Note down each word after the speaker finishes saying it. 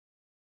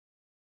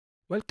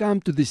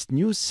Welcome to this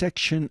new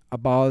section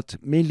about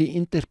mainly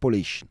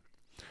interpolation.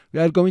 We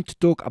are going to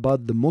talk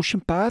about the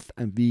motion path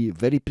and be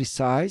very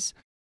precise.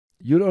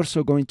 You're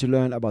also going to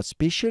learn about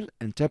spatial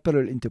and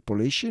temporal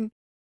interpolation,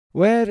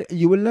 where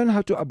you will learn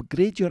how to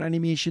upgrade your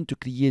animation to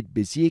create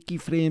Bezier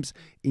keyframes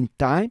in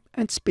time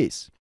and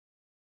space.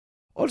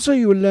 Also,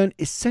 you will learn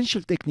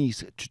essential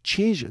techniques to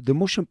change the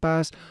motion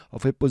path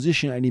of a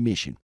position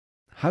animation,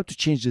 how to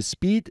change the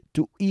speed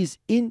to ease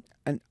in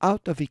and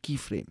out of a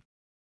keyframe.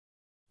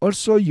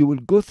 Also, you will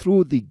go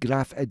through the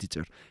graph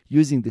editor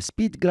using the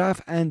speed graph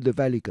and the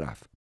value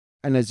graph.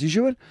 And as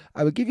usual,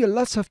 I will give you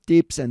lots of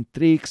tips and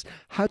tricks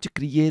how to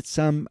create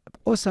some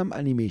awesome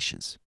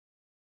animations.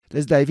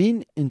 Let's dive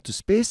into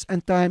space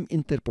and time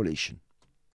interpolation.